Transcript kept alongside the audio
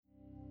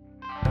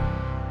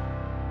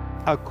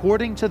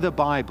According to the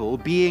Bible,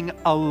 being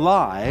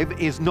alive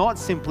is not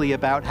simply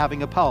about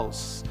having a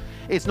pulse.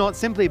 It's not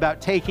simply about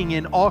taking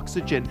in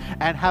oxygen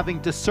and having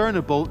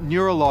discernible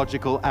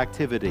neurological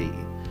activity.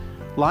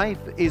 Life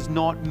is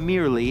not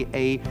merely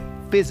a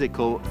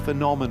physical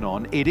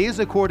phenomenon. It is,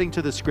 according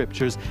to the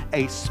Scriptures,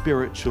 a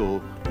spiritual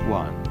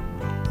one.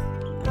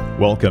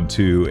 Welcome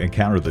to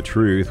Encounter the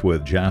Truth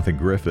with Jonathan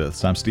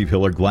Griffiths. I'm Steve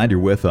Hiller. Glad you're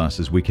with us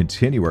as we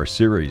continue our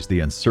series, The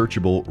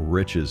Unsearchable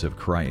Riches of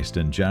Christ.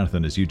 And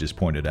Jonathan, as you just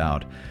pointed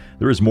out,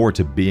 there is more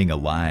to being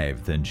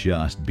alive than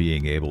just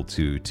being able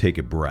to take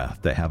a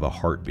breath, to have a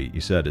heartbeat.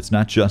 You said it's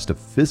not just a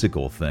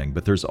physical thing,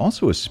 but there's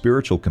also a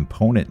spiritual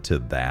component to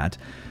that.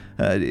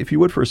 If you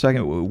would for a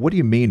second, what do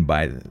you mean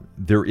by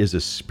there is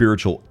a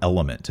spiritual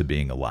element to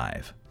being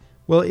alive?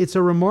 Well, it's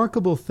a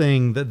remarkable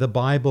thing that the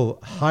Bible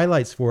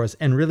highlights for us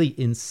and really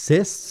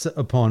insists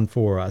upon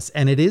for us.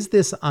 And it is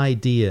this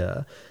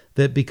idea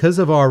that because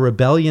of our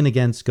rebellion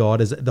against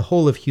God as the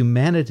whole of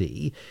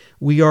humanity,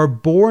 we are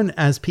born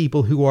as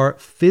people who are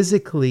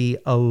physically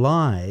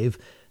alive,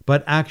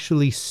 but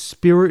actually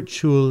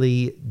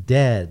spiritually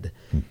dead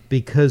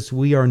because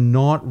we are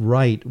not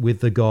right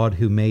with the God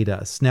who made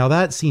us. Now,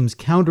 that seems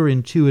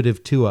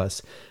counterintuitive to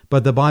us,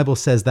 but the Bible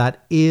says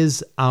that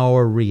is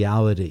our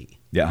reality.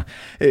 Yeah,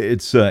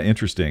 it's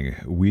interesting.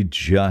 We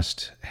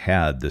just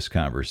had this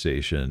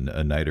conversation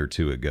a night or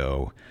two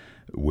ago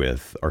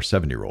with our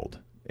 7-year-old,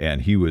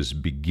 and he was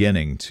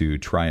beginning to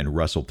try and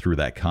wrestle through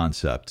that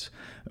concept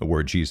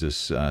where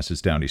Jesus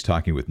sits down, he's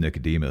talking with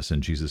Nicodemus,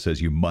 and Jesus says,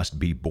 "You must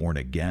be born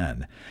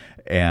again."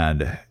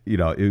 And,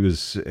 it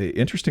was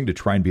interesting to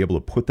try and be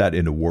able to put that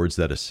into words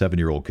that a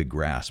 7-year-old could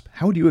grasp.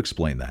 How would you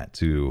explain that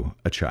to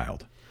a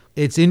child?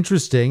 It's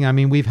interesting. I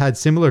mean, we've had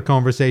similar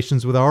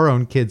conversations with our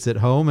own kids at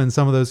home, and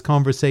some of those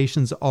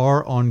conversations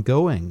are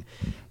ongoing.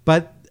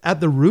 But at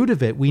the root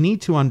of it, we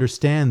need to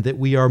understand that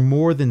we are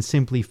more than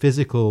simply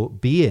physical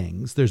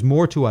beings. There's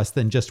more to us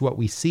than just what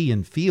we see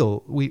and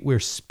feel.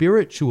 We're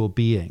spiritual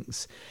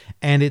beings.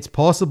 And it's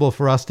possible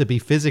for us to be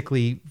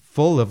physically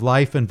full of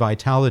life and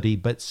vitality,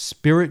 but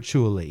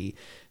spiritually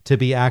to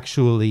be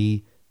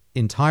actually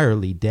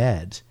entirely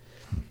dead.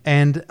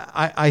 And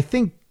I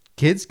think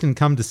kids can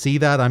come to see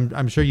that.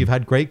 I'm sure you've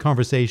had great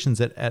conversations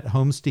at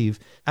home, Steve.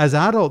 As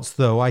adults,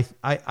 though,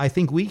 I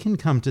think we can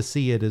come to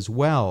see it as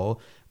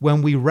well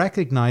when we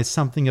recognize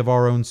something of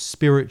our own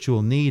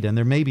spiritual need. And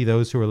there may be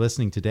those who are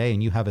listening today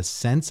and you have a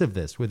sense of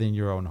this within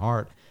your own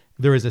heart.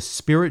 There is a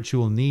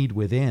spiritual need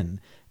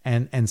within,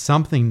 and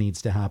something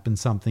needs to happen,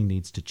 something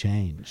needs to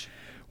change.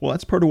 Well,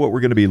 that's part of what we're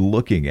going to be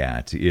looking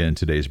at in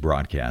today's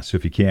broadcast. So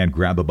if you can,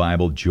 grab a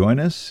Bible, join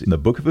us in the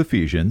book of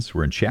Ephesians.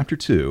 We're in chapter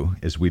 2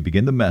 as we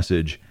begin the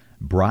message,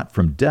 Brought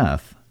from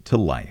Death to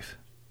Life.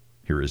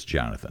 Here is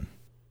Jonathan.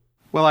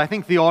 Well, I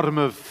think the autumn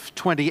of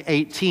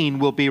 2018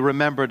 will be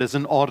remembered as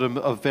an autumn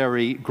of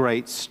very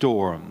great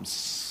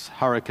storms.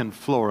 Hurricane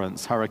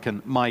Florence,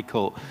 Hurricane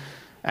Michael,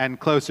 and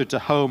closer to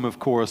home, of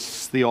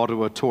course, the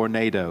Ottawa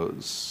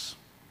tornadoes.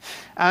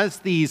 As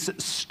these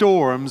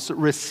storms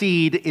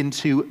recede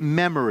into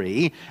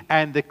memory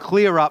and the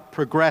clear-up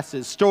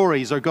progresses,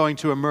 stories are going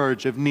to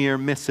emerge of near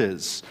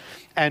misses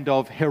and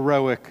of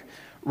heroic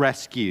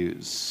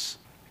rescues.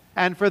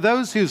 And for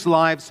those whose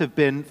lives have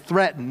been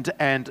threatened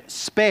and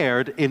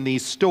spared in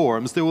these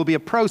storms, there will be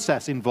a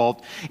process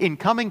involved in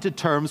coming to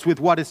terms with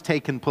what has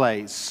taken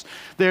place.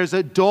 There's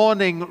a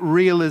dawning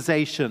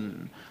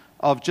realization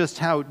of just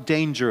how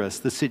dangerous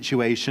the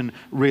situation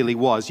really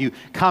was. You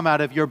come out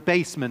of your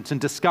basement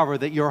and discover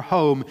that your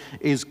home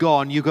is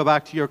gone. You go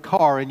back to your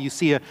car and you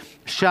see a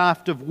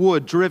shaft of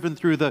wood driven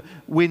through the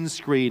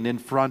windscreen in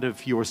front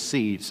of your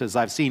seat. As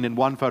I've seen in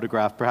one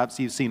photograph, perhaps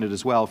you've seen it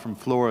as well from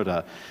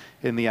Florida,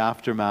 in the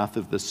aftermath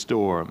of the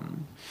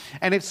storm.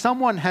 And if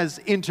someone has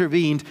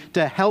intervened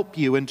to help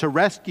you and to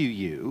rescue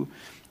you,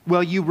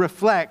 well, you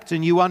reflect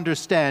and you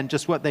understand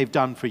just what they've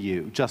done for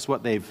you, just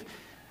what they've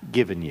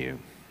given you.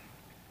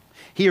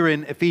 Here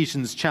in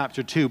Ephesians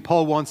chapter 2,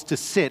 Paul wants to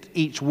sit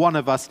each one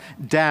of us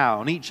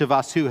down, each of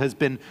us who has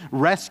been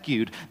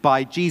rescued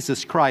by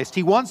Jesus Christ.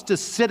 He wants to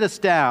sit us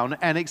down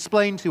and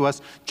explain to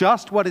us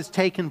just what has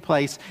taken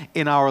place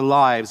in our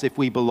lives if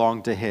we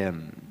belong to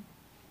Him.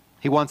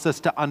 He wants us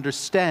to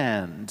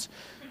understand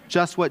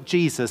just what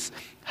Jesus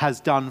has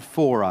done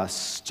for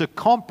us, to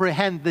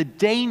comprehend the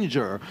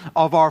danger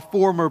of our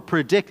former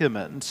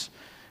predicament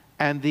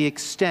and the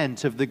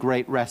extent of the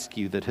great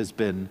rescue that has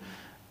been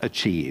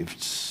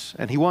achieved.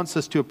 And he wants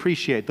us to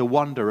appreciate the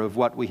wonder of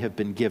what we have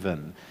been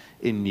given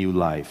in new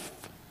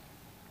life.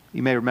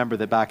 You may remember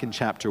that back in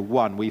chapter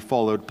 1, we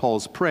followed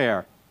Paul's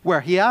prayer,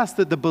 where he asked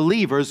that the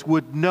believers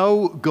would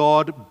know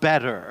God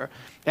better.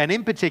 And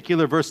in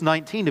particular, verse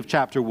 19 of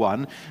chapter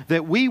 1,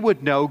 that we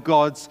would know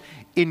God's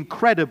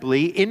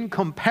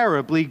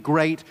incomparably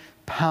great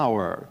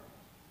power.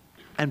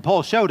 And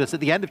Paul showed us at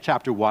the end of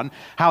chapter 1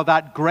 how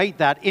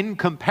that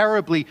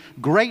incomparably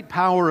great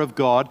power of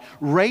God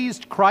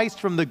raised Christ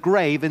from the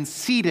grave and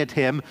seated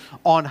him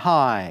on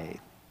high.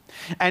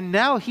 And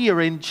now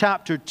here in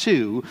chapter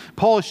 2,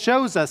 Paul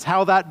shows us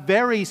how that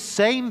very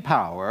same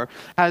power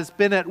has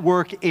been at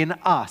work in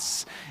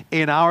us,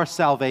 in our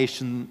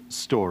salvation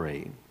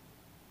story.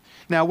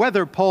 Now,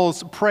 whether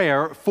Paul's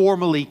prayer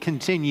formally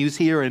continues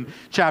here in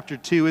chapter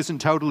 2 isn't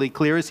totally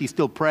clear. Is he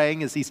still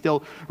praying? Is he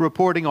still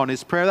reporting on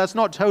his prayer? That's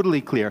not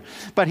totally clear.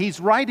 But he's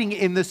writing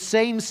in the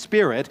same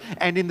spirit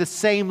and in the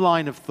same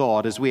line of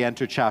thought as we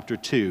enter chapter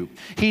 2.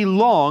 He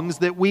longs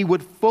that we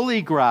would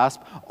fully grasp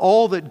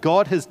all that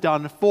God has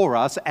done for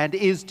us and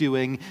is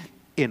doing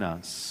in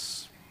us.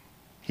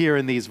 Here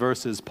in these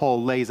verses,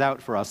 Paul lays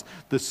out for us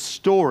the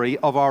story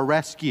of our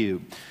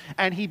rescue.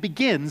 And he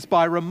begins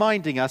by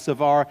reminding us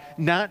of our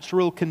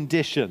natural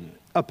condition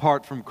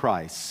apart from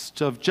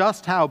Christ, of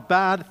just how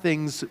bad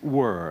things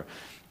were.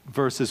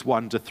 Verses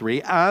 1 to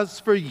 3,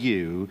 as for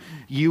you,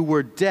 you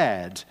were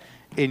dead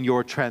in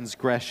your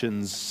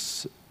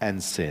transgressions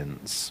and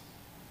sins.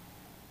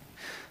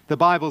 The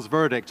Bible's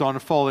verdict on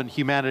fallen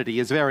humanity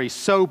is very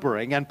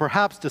sobering, and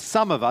perhaps to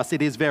some of us it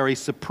is very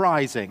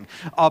surprising.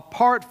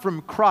 Apart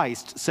from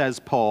Christ, says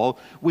Paul,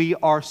 we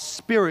are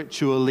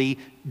spiritually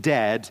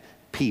dead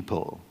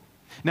people.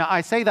 Now,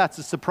 I say that's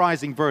a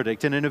surprising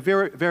verdict, and in a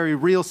very, very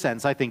real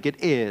sense, I think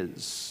it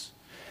is.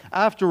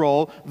 After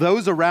all,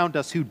 those around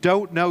us who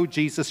don't know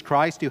Jesus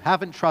Christ, who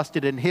haven't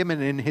trusted in Him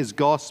and in His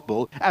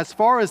gospel, as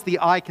far as the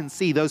eye can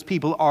see, those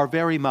people are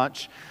very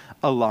much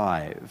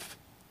alive.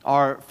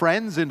 Our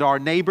friends and our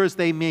neighbors,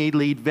 they may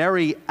lead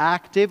very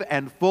active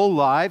and full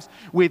lives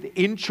with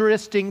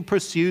interesting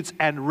pursuits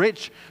and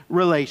rich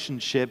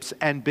relationships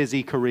and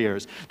busy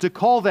careers. To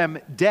call them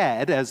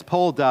dead, as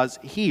Paul does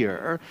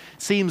here,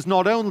 seems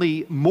not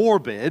only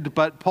morbid,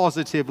 but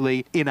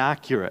positively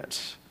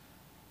inaccurate.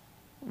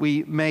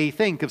 We may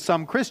think of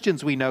some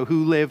Christians we know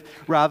who live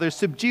rather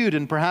subdued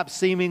and perhaps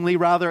seemingly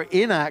rather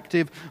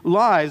inactive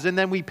lives. And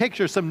then we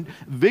picture some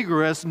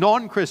vigorous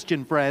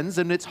non-Christian friends,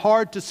 and it's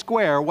hard to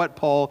square what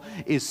Paul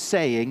is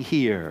saying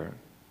here.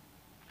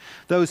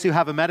 Those who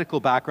have a medical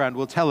background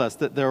will tell us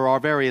that there are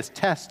various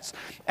tests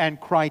and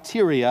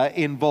criteria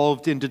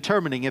involved in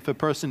determining if a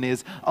person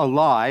is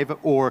alive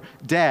or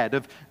dead,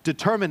 of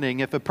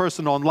determining if a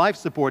person on life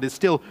support is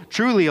still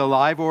truly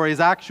alive or is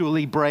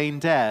actually brain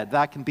dead.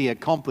 That can be a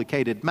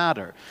complicated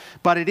matter,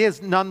 but it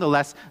is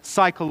nonetheless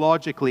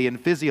psychologically and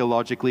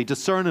physiologically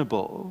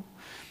discernible.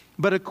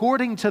 But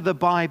according to the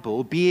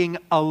Bible, being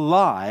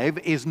alive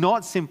is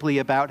not simply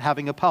about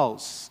having a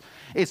pulse.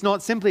 It's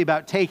not simply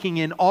about taking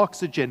in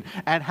oxygen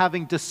and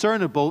having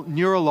discernible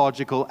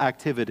neurological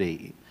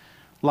activity.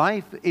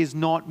 Life is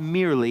not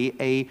merely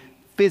a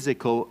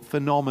physical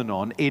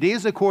phenomenon. It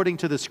is, according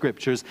to the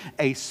Scriptures,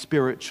 a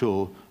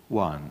spiritual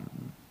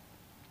one.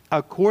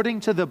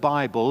 According to the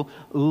Bible,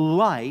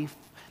 life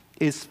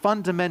is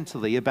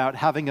fundamentally about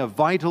having a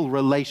vital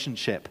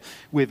relationship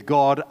with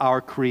God,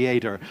 our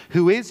Creator,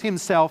 who is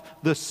Himself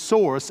the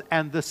source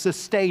and the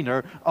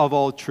sustainer of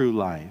all true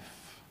life.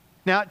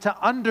 Now,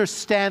 to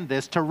understand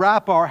this, to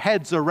wrap our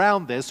heads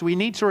around this, we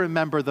need to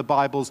remember the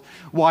Bible's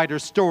wider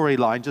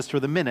storyline just for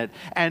the minute,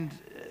 and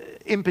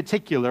in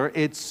particular,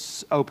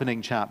 its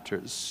opening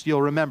chapters.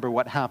 You'll remember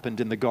what happened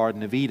in the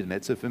Garden of Eden.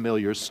 It's a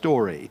familiar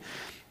story.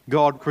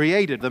 God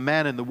created the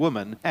man and the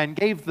woman and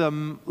gave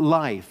them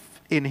life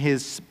in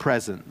His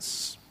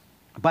presence.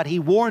 But He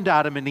warned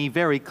Adam and Eve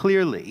very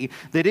clearly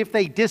that if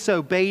they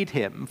disobeyed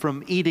Him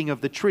from eating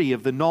of the tree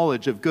of the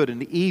knowledge of good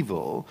and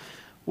evil,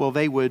 well,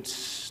 they would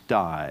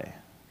die.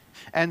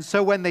 And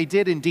so when they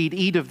did indeed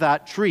eat of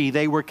that tree,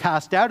 they were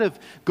cast out of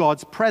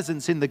God's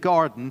presence in the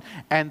garden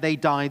and they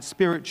died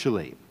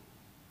spiritually.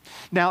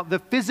 Now, the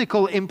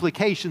physical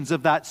implications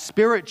of that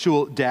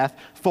spiritual death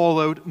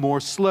followed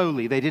more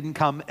slowly. They didn't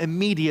come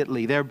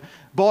immediately. Their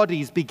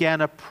bodies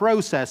began a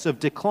process of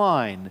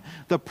decline,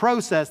 the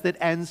process that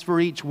ends for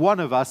each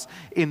one of us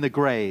in the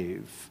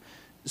grave.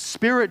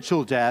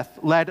 Spiritual death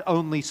led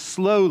only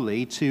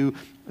slowly to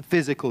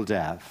physical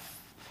death.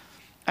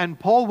 And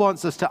Paul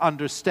wants us to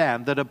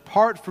understand that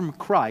apart from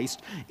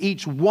Christ,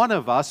 each one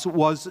of us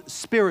was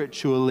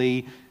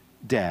spiritually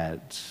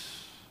dead.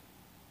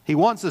 He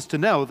wants us to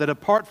know that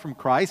apart from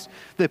Christ,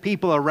 the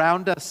people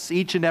around us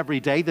each and every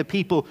day, the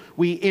people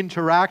we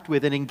interact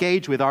with and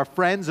engage with, our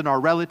friends and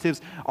our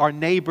relatives, our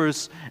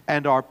neighbors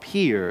and our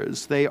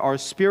peers, they are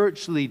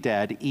spiritually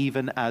dead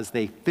even as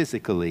they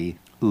physically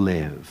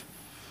live.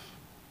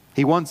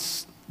 He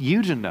wants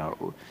you to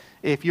know,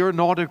 if you're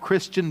not a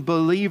Christian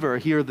believer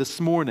here this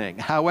morning,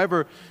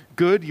 however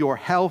good your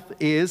health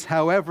is,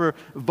 however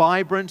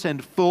vibrant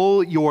and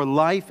full your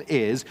life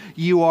is,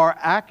 you are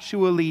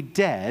actually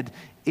dead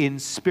in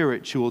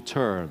spiritual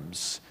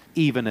terms,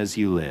 even as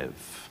you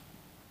live.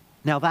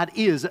 Now, that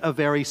is a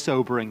very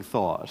sobering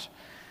thought.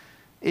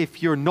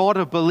 If you're not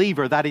a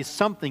believer, that is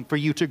something for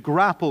you to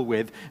grapple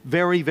with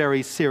very,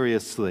 very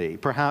seriously.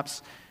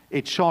 Perhaps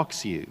it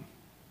shocks you.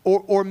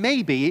 Or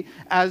maybe,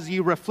 as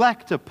you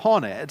reflect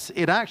upon it,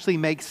 it actually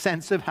makes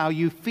sense of how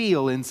you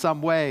feel in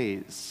some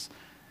ways.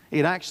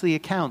 It actually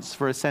accounts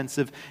for a sense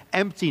of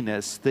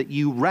emptiness that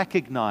you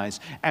recognize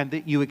and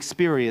that you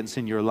experience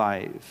in your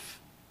life.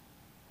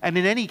 And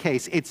in any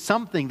case, it's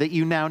something that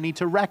you now need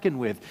to reckon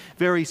with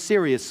very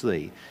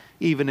seriously,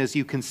 even as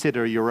you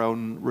consider your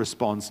own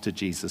response to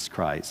Jesus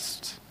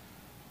Christ.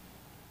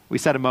 We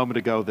said a moment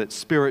ago that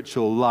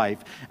spiritual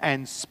life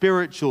and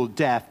spiritual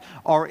death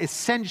are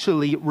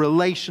essentially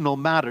relational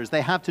matters.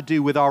 They have to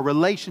do with our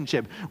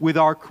relationship with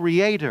our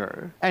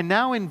Creator. And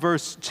now in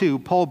verse 2,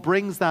 Paul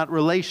brings that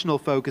relational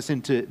focus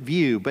into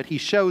view, but he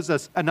shows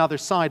us another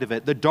side of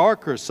it, the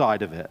darker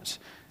side of it.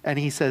 And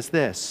he says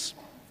this: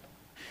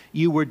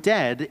 you were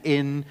dead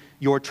in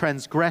your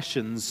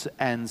transgressions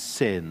and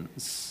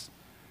sins.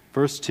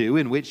 Verse 2,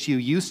 in which you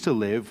used to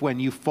live when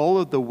you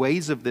followed the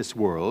ways of this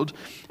world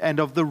and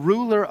of the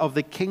ruler of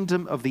the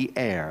kingdom of the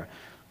air,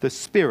 the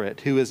Spirit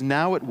who is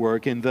now at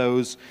work in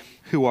those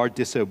who are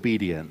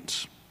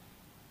disobedient.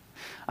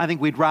 I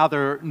think we'd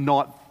rather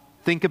not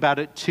think about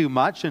it too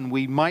much, and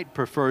we might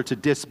prefer to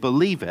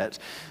disbelieve it.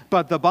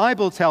 But the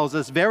Bible tells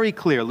us very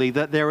clearly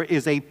that there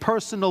is a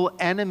personal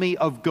enemy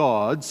of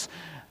God's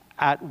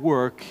at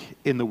work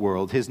in the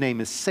world. His name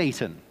is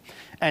Satan.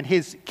 And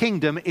his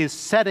kingdom is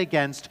set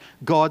against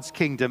God's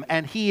kingdom.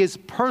 And he is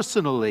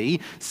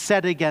personally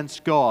set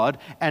against God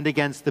and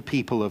against the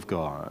people of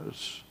God.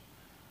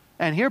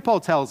 And here Paul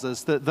tells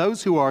us that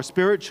those who are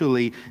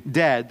spiritually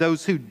dead,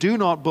 those who do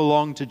not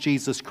belong to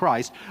Jesus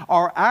Christ,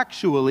 are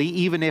actually,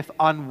 even if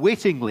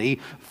unwittingly,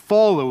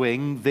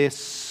 following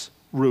this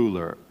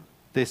ruler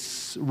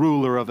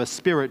of a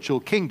spiritual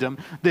kingdom,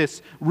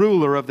 this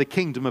ruler of the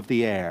kingdom of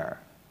the air.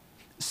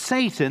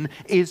 Satan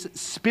is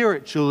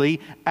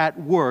spiritually at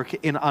work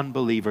in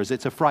unbelievers.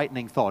 It's a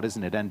frightening thought,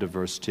 isn't it? End of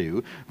verse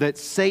 2. That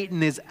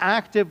Satan is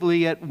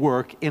actively at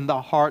work in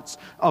the hearts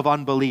of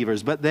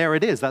unbelievers. But there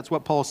it is. That's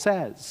what Paul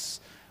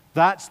says.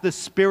 That's the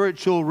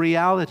spiritual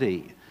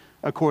reality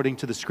according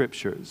to the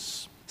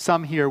Scriptures.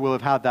 Some here will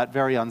have had that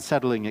very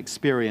unsettling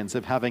experience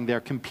of having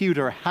their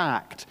computer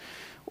hacked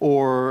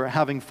or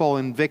having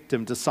fallen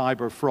victim to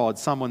cyber fraud.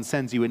 Someone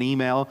sends you an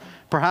email,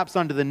 perhaps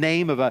under the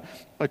name of a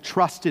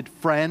trusted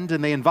friend,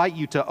 and they invite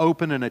you to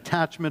open an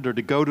attachment or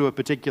to go to a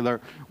particular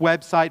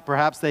website.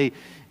 Perhaps they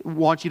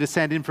want you to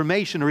send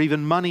information or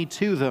even money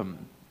to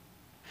them.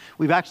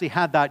 We've actually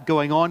had that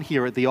going on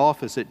here at the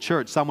office at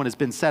church. Someone has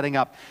been setting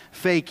up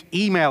fake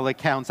email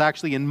accounts,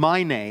 actually in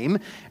my name,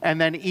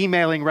 and then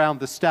emailing around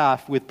the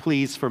staff with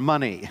pleas for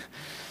money.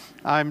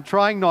 I'm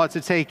trying not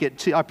to take it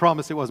too, I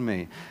promise it wasn't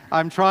me.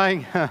 I'm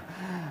trying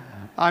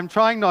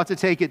not to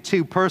take it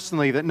too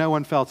personally that no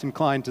one felt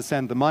inclined to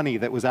send the money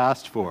that was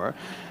asked for.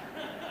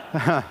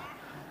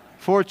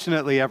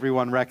 Fortunately,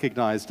 everyone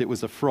recognized it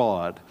was a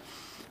fraud.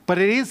 But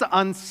it is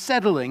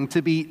unsettling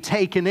to be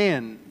taken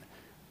in,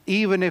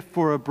 even if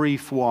for a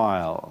brief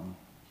while.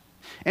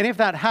 And if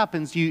that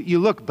happens, you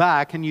look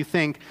back and you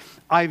think,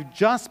 I've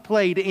just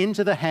played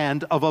into the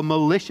hand of a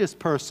malicious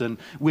person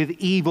with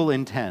evil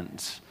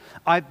intent.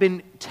 I've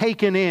been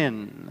taken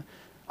in.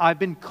 I've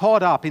been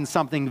caught up in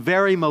something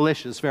very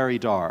malicious, very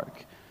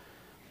dark.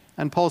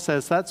 And Paul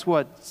says that's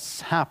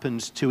what's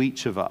happened to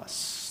each of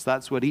us.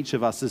 That's what each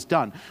of us has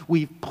done.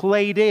 We've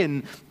played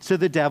in to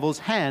the devil's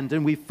hand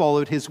and we've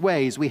followed his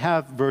ways. We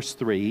have, verse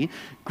 3,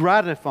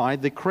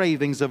 gratified the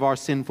cravings of our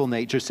sinful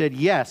nature, said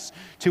yes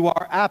to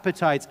our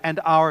appetites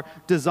and our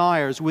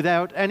desires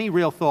without any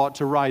real thought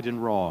to right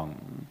and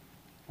wrong,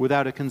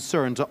 without a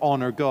concern to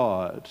honor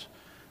God,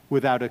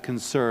 without a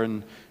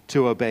concern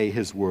to obey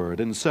his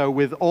word. And so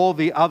with all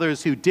the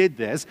others who did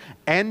this,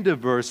 end of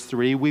verse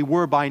 3, we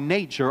were by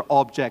nature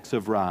objects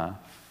of wrath.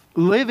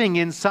 Living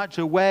in such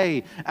a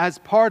way as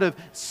part of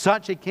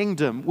such a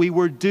kingdom, we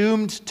were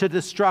doomed to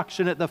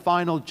destruction at the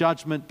final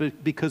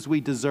judgment because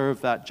we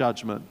deserve that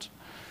judgment.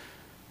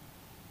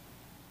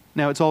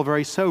 Now, it's all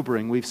very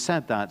sobering. We've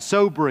said that.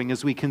 Sobering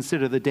as we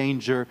consider the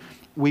danger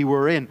we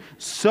were in.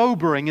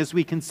 Sobering as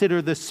we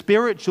consider the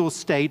spiritual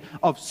state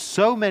of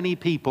so many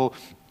people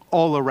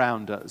all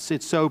around us.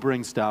 It's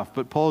sobering stuff,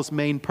 but Paul's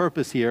main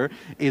purpose here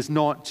is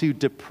not to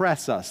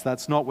depress us.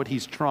 That's not what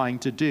he's trying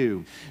to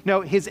do.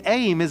 No, his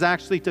aim is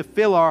actually to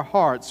fill our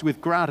hearts with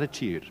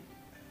gratitude.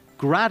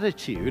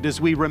 Gratitude as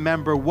we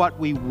remember what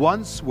we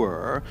once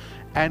were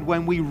and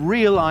when we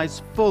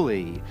realize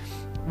fully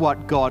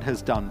what God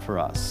has done for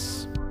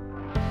us.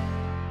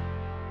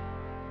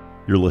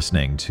 You're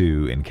listening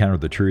to Encounter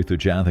the Truth with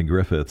Jonathan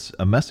Griffiths,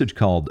 a message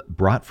called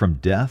Brought from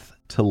Death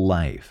to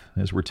Life,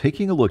 as we're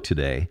taking a look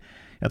today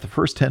at the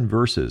first 10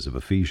 verses of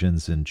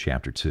Ephesians in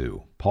chapter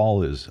 2.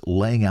 Paul is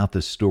laying out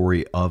the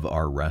story of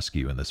our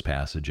rescue in this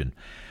passage, and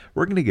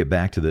we're going to get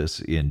back to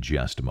this in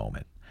just a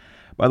moment.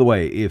 By the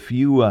way, if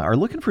you are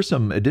looking for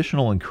some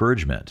additional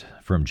encouragement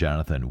from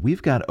Jonathan,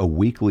 we've got a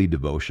weekly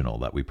devotional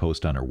that we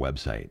post on our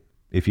website.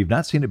 If you've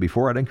not seen it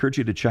before, I'd encourage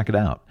you to check it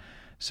out.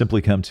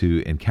 Simply come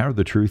to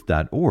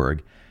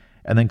encounterthetruth.org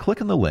and then click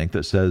on the link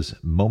that says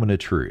Moment of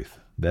Truth.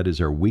 That is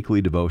our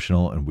weekly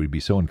devotional, and we'd be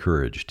so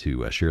encouraged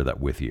to share that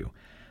with you.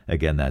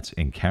 Again, that's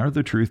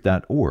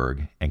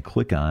encounterthetruth.org and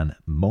click on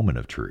Moment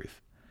of Truth.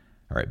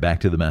 All right, back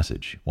to the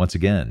message. Once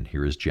again,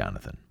 here is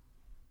Jonathan.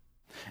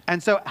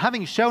 And so,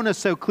 having shown us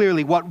so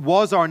clearly what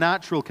was our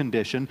natural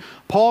condition,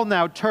 Paul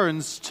now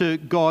turns to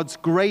God's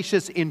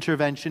gracious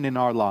intervention in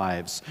our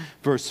lives.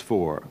 Verse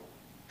 4.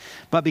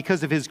 But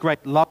because of his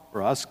great love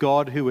for us,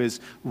 God, who is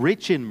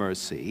rich in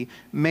mercy,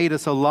 made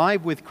us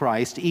alive with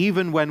Christ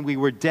even when we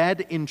were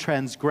dead in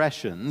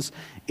transgressions.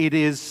 It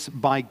is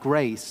by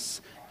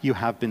grace you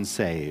have been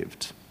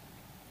saved.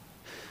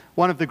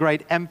 One of the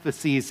great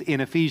emphases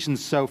in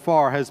Ephesians so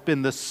far has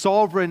been the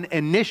sovereign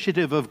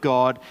initiative of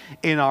God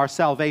in our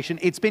salvation.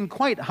 It's been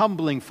quite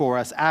humbling for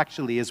us,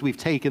 actually, as we've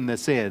taken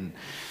this in.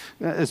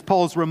 As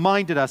Paul's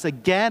reminded us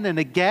again and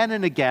again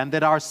and again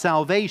that our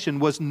salvation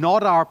was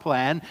not our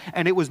plan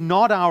and it was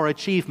not our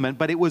achievement,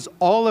 but it was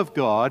all of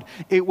God.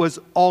 It was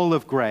all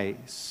of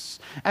grace.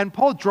 And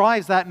Paul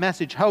drives that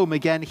message home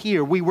again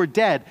here. We were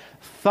dead,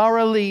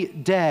 thoroughly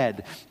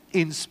dead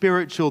in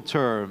spiritual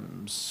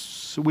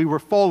terms. We were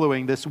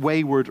following this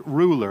wayward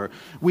ruler.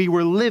 We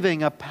were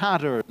living a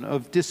pattern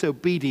of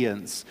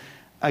disobedience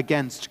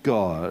against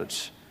God.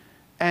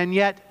 And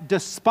yet,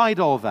 despite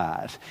all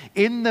that,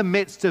 in the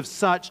midst of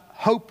such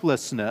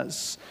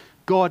hopelessness,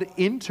 God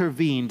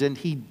intervened and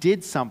he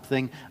did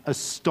something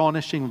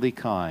astonishingly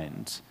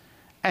kind.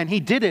 And he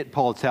did it,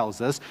 Paul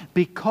tells us,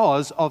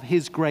 because of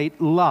his great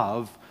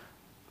love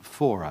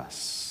for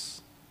us.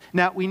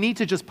 Now, we need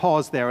to just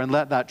pause there and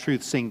let that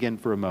truth sink in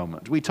for a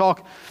moment. We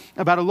talk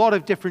about a lot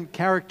of different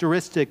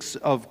characteristics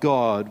of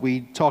God.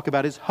 We talk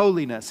about his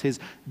holiness, his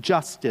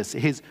justice,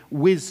 his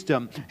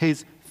wisdom,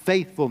 his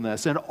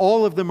faithfulness, and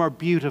all of them are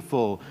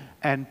beautiful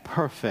and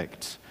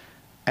perfect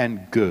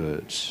and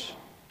good.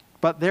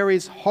 But there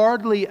is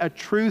hardly a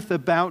truth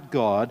about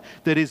God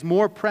that is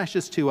more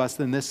precious to us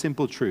than this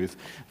simple truth,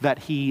 that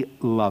he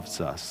loves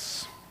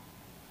us.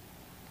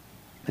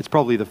 It's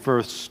probably the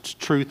first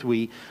truth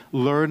we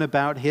learn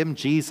about him.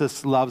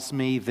 Jesus loves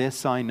me,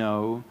 this I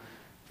know,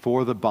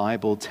 for the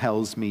Bible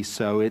tells me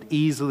so. It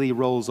easily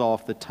rolls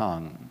off the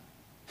tongue.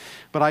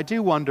 But I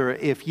do wonder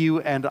if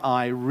you and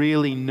I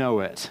really know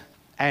it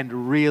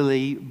and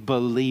really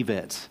believe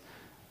it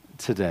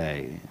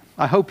today.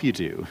 I hope you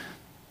do.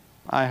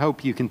 I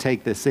hope you can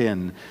take this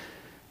in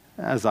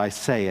as I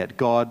say it.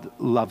 God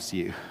loves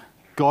you.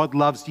 God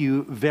loves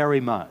you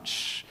very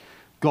much.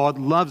 God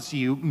loves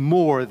you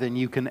more than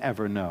you can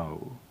ever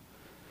know.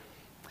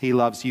 He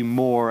loves you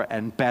more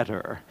and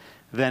better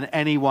than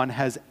anyone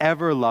has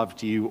ever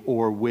loved you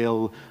or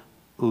will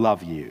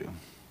love you.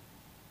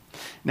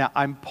 Now,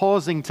 I'm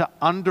pausing to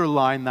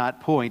underline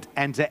that point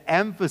and to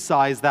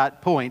emphasize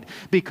that point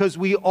because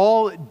we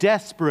all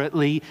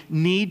desperately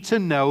need to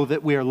know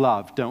that we're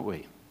loved, don't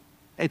we?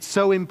 It's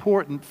so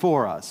important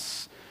for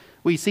us.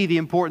 We see the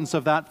importance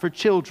of that for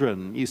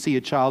children. You see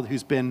a child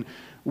who's been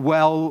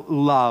well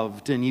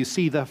loved, and you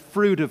see the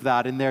fruit of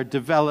that in their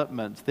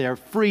development, their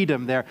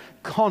freedom, their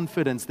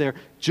confidence, their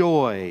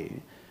joy.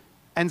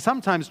 And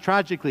sometimes,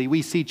 tragically,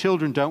 we see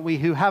children, don't we,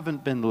 who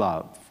haven't been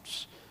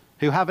loved,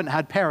 who haven't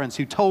had parents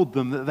who told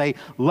them that they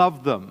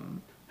love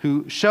them,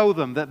 who show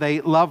them that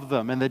they love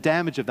them, and the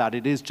damage of that,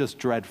 it is just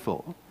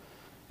dreadful.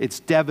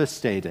 It's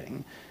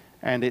devastating,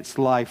 and it's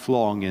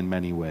lifelong in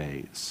many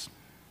ways.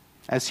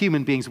 As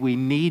human beings, we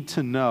need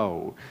to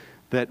know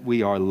that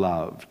we are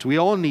loved. We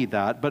all need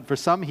that, but for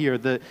some here,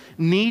 the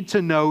need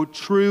to know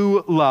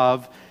true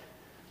love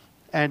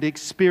and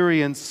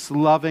experience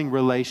loving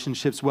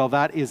relationships, well,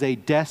 that is a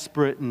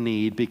desperate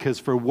need because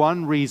for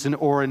one reason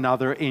or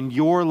another in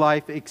your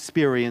life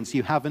experience,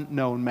 you haven't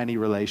known many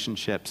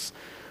relationships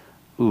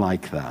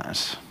like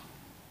that.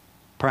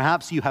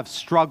 Perhaps you have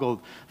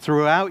struggled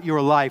throughout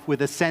your life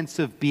with a sense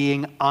of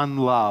being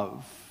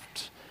unloved.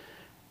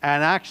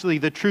 And actually,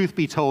 the truth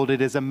be told, it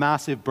is a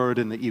massive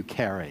burden that you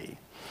carry.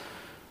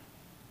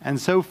 And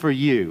so for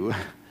you,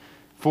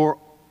 for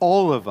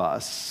all of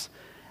us,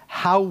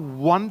 how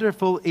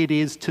wonderful it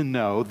is to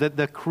know that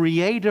the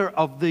creator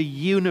of the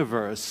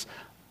universe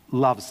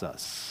loves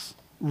us,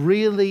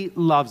 really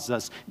loves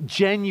us,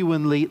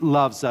 genuinely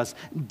loves us,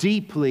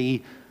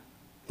 deeply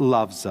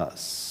loves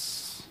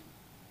us.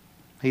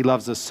 He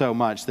loves us so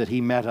much that he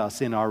met us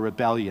in our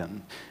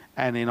rebellion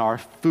and in our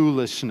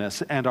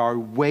foolishness and our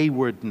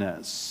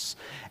waywardness.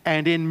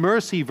 And in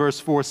mercy,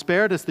 verse 4,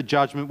 spared us the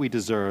judgment we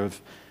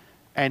deserve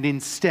and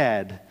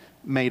instead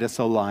made us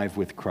alive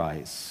with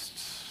Christ.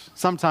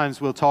 Sometimes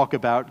we'll talk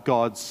about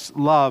God's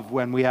love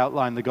when we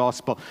outline the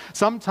gospel.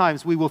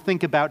 Sometimes we will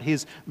think about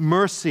his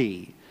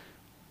mercy.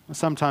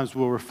 Sometimes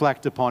we'll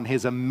reflect upon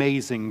his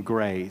amazing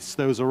grace.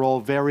 Those are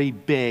all very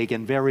big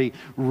and very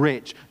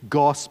rich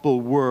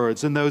gospel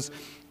words. And those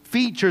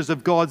features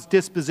of God's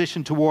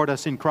disposition toward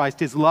us in Christ,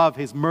 his love,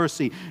 his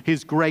mercy,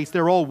 his grace,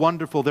 they're all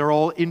wonderful. They're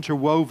all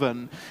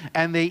interwoven.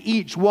 And they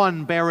each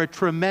one bear a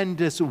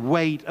tremendous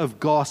weight of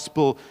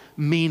gospel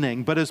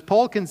meaning. But as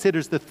Paul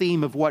considers the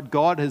theme of what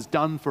God has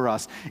done for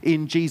us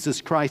in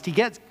Jesus Christ, he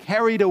gets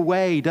carried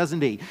away,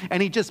 doesn't he?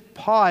 And he just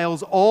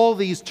piles all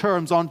these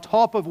terms on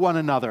top of one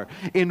another.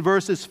 In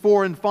verses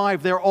 4 and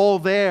 5, they're all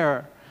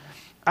there.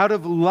 Out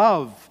of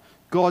love,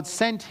 God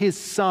sent his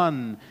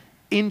Son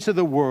into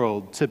the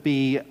world to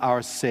be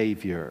our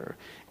Savior.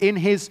 In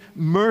his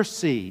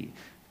mercy,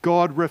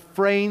 God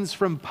refrains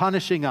from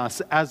punishing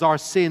us as our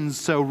sins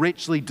so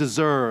richly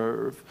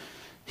deserve.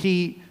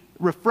 He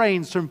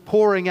refrains from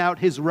pouring out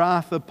his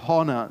wrath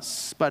upon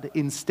us, but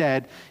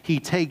instead he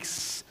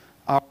takes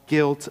our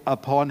guilt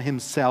upon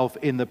himself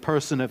in the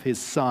person of his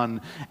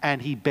Son,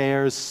 and he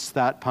bears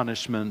that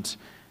punishment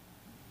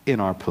in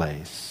our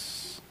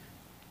place.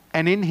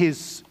 And in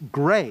his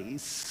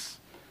grace,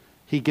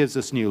 he gives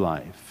us new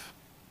life.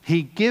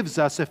 He gives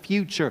us a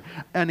future,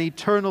 an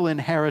eternal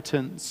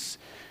inheritance.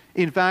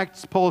 In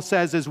fact, Paul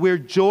says, as we're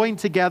joined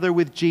together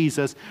with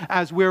Jesus,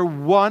 as we're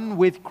one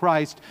with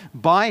Christ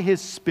by his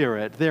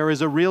Spirit, there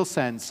is a real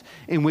sense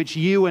in which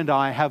you and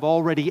I have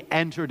already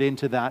entered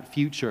into that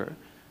future,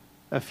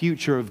 a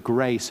future of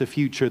grace, a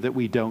future that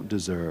we don't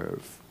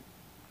deserve.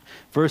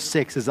 Verse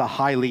 6 is a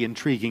highly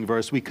intriguing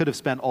verse. We could have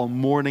spent all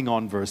morning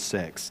on verse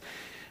 6,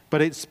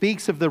 but it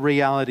speaks of the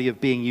reality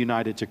of being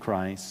united to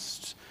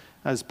Christ.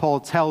 As Paul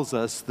tells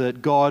us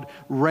that God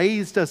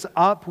raised us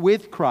up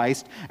with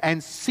Christ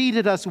and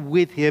seated us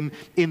with him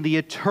in the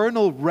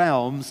eternal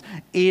realms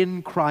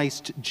in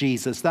Christ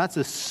Jesus. That's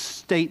a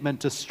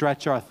statement to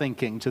stretch our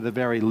thinking to the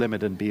very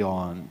limit and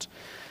beyond.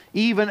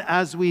 Even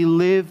as we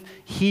live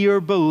here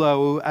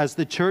below as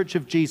the Church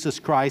of Jesus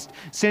Christ,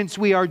 since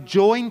we are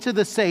joined to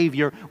the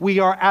Savior, we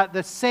are at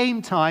the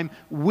same time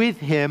with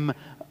him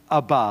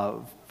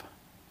above.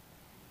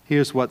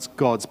 Here's what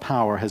God's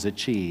power has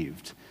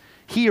achieved.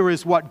 Here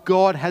is what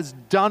God has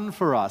done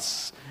for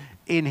us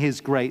in his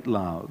great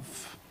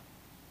love.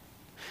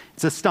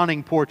 It's a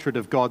stunning portrait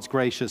of God's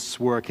gracious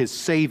work, his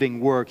saving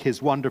work,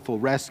 his wonderful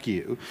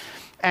rescue.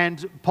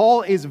 And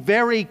Paul is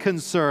very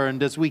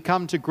concerned as we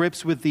come to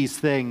grips with these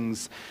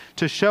things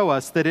to show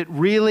us that it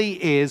really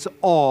is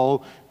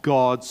all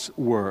God's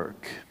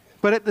work.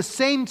 But at the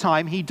same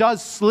time, he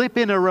does slip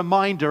in a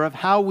reminder of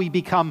how we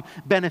become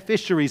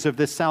beneficiaries of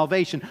this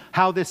salvation,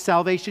 how this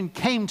salvation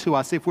came to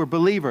us if we're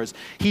believers.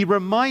 He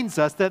reminds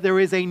us that there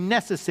is a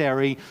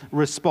necessary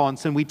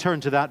response, and we turn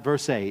to that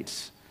verse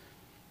 8.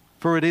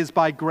 For it is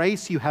by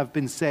grace you have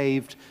been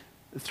saved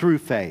through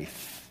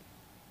faith.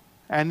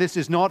 And this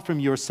is not from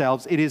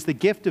yourselves, it is the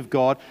gift of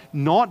God,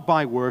 not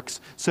by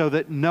works, so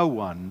that no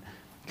one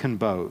can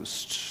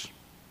boast.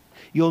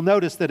 You'll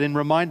notice that in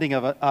reminding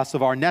us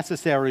of our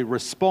necessary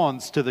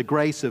response to the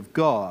grace of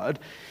God,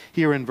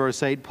 here in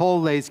verse 8,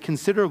 Paul lays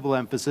considerable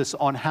emphasis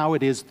on how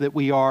it is that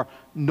we are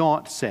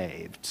not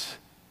saved.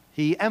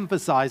 He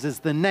emphasizes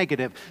the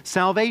negative.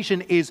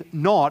 Salvation is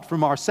not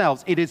from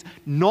ourselves. It is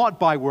not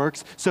by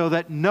works, so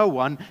that no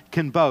one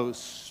can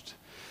boast.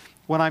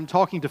 When I'm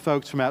talking to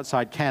folks from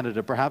outside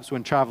Canada, perhaps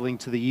when traveling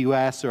to the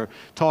US or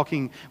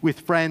talking with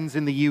friends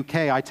in the UK,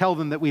 I tell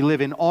them that we live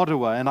in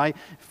Ottawa, and I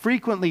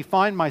frequently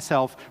find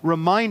myself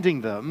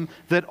reminding them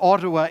that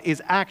Ottawa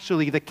is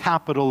actually the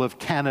capital of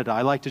Canada.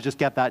 I like to just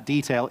get that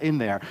detail in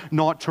there,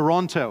 not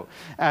Toronto,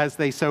 as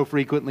they so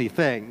frequently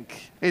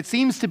think. It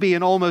seems to be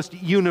an almost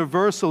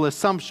universal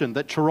assumption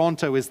that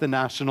Toronto is the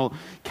national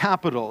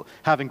capital.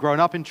 Having grown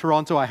up in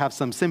Toronto, I have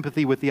some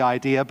sympathy with the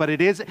idea, but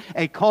it is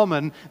a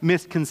common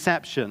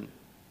misconception.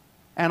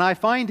 And I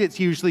find it's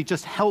usually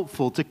just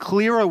helpful to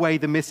clear away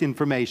the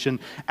misinformation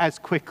as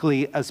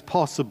quickly as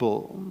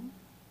possible.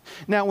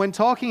 Now, when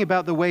talking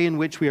about the way in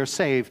which we are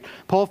saved,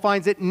 Paul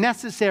finds it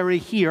necessary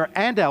here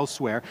and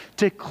elsewhere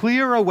to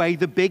clear away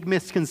the big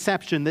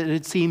misconception that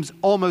it seems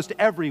almost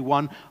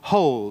everyone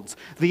holds.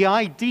 The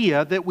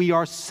idea that we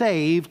are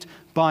saved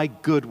by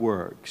good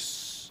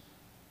works.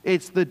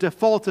 It's the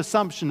default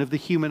assumption of the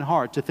human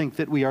heart to think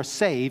that we are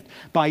saved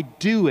by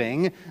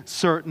doing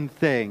certain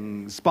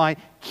things, by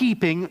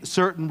keeping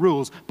certain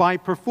rules, by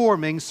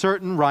performing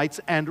certain rites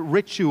and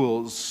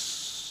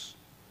rituals.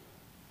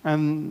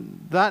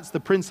 And that's the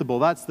principle,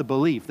 that's the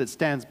belief that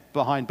stands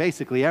behind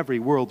basically every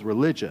world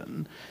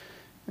religion.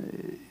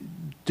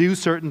 Do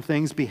certain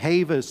things,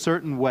 behave a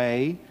certain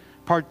way,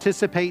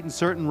 participate in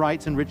certain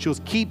rites and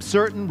rituals, keep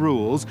certain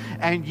rules,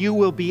 and you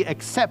will be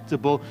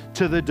acceptable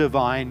to the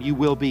divine. You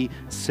will be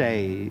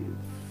saved.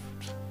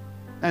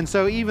 And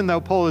so even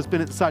though Paul has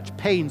been at such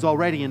pains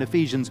already in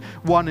Ephesians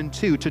 1 and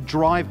 2 to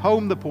drive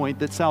home the point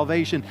that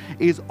salvation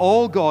is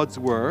all God's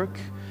work,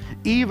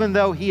 even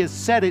though he has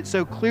said it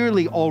so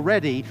clearly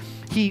already,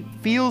 he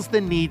feels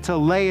the need to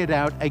lay it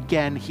out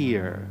again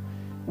here.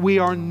 We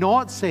are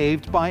not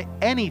saved by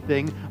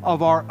anything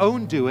of our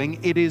own doing.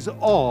 It is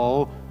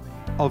all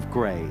of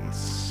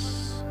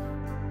grace.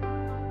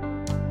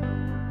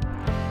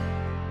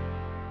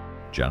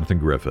 Jonathan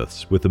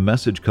Griffiths with a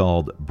message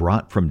called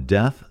Brought from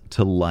Death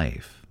to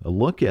Life. A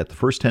look at the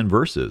first 10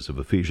 verses of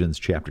Ephesians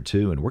chapter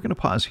 2, and we're going to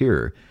pause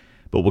here,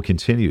 but we'll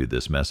continue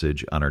this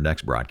message on our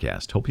next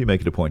broadcast. Hope you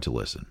make it a point to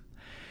listen.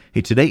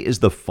 Hey, today is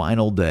the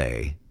final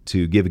day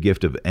to give a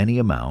gift of any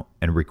amount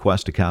and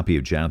request a copy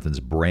of Jonathan's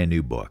brand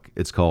new book.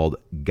 It's called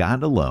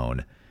God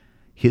Alone,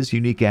 His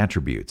Unique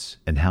Attributes,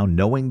 and How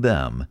Knowing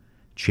Them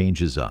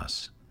Changes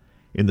Us.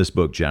 In this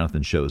book,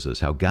 Jonathan shows us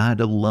how God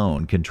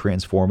alone can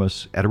transform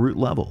us at a root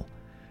level.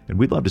 And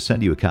we'd love to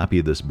send you a copy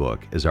of this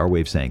book as our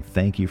way of saying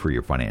thank you for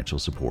your financial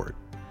support.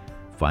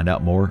 Find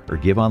out more or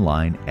give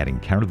online at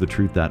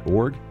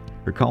encounterthetruth.org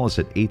or call us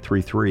at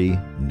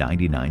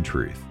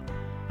 833-99-TRUTH.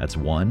 That's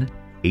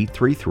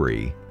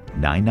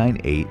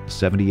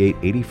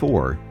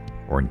 1-833-998-7884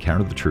 or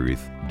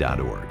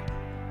encounterthetruth.org.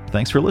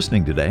 Thanks for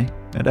listening today,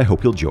 and I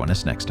hope you'll join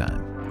us next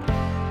time.